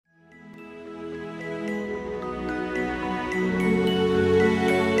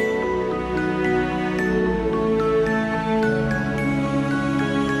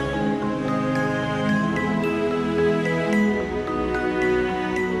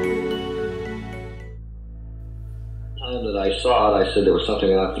time that I saw it, I said there was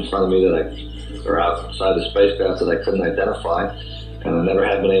something out in front of me or outside the spacecraft that I couldn't identify, and I never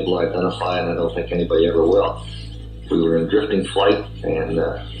have been able to identify, and I don't think anybody ever will. We were in drifting flight, and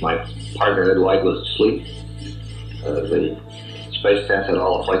my partner, Ed White, was asleep. The spacecraft had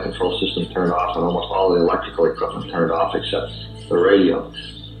all the flight control systems turned off and almost all the electrical equipment turned off except the radio.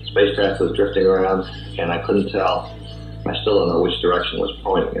 The spacecraft was drifting around, and I couldn't tell. I still don't know which direction it was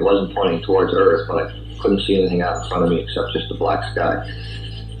pointing. It wasn't pointing towards Earth, but I couldn't see anything out in front of me except just the black sky.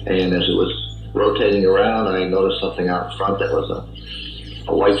 And as it was rotating around, I noticed something out in front that was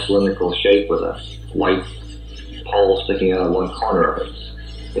a white cylindrical shape with a white pole sticking out of one corner of it.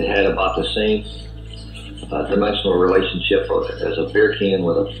 It had about the same dimensional relationship as a beer can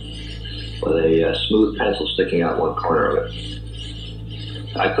with a smooth pencil sticking out one corner of it.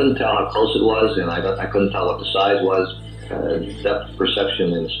 I couldn't tell how close it was, and I couldn't tell what the size was. Depth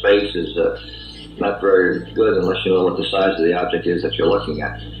perception in space is not very good unless you know what the size of the object is that you're looking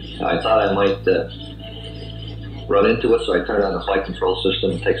at. I thought I might run into it, so I turned on the flight control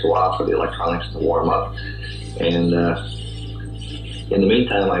system. It takes a while for the electronics to warm up. And in the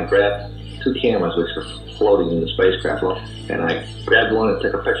meantime, I grabbed two cameras which were floating in the spacecraft, and I grabbed one and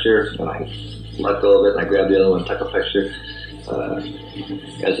took a picture, and I let go of it, and I grabbed the other one and took a picture.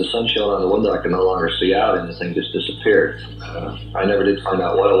 As the sun shone on the window, I could no longer see out, and the thing just disappeared. I never did find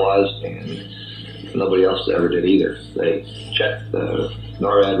out what it was, and nobody else ever did either. They checked the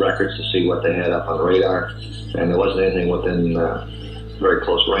NORAD records to see what they had up on the radar, and there wasn't anything within very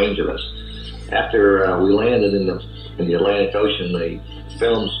close range of us. After we landed in the Atlantic Ocean, the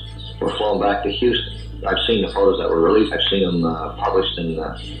films were flown back to Houston. I've seen the photos that were released. I've seen them published in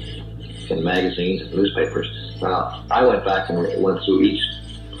magazines and newspapers. Now, I went back and went through each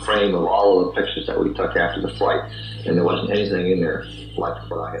frame of all of the pictures that we took after the flight, and there wasn't anything in there like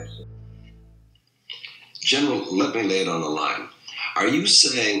what I had seen. General, let me lay it on the line. Are you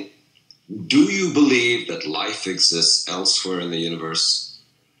saying, do you believe that life exists elsewhere in the universe?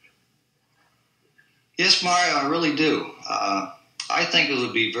 Yes, Mario, I really do. I think it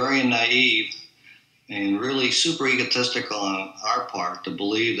would be very naive and really super egotistical on our part to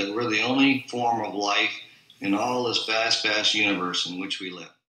believe that we're the only form of life in all this vast, vast universe in which we live.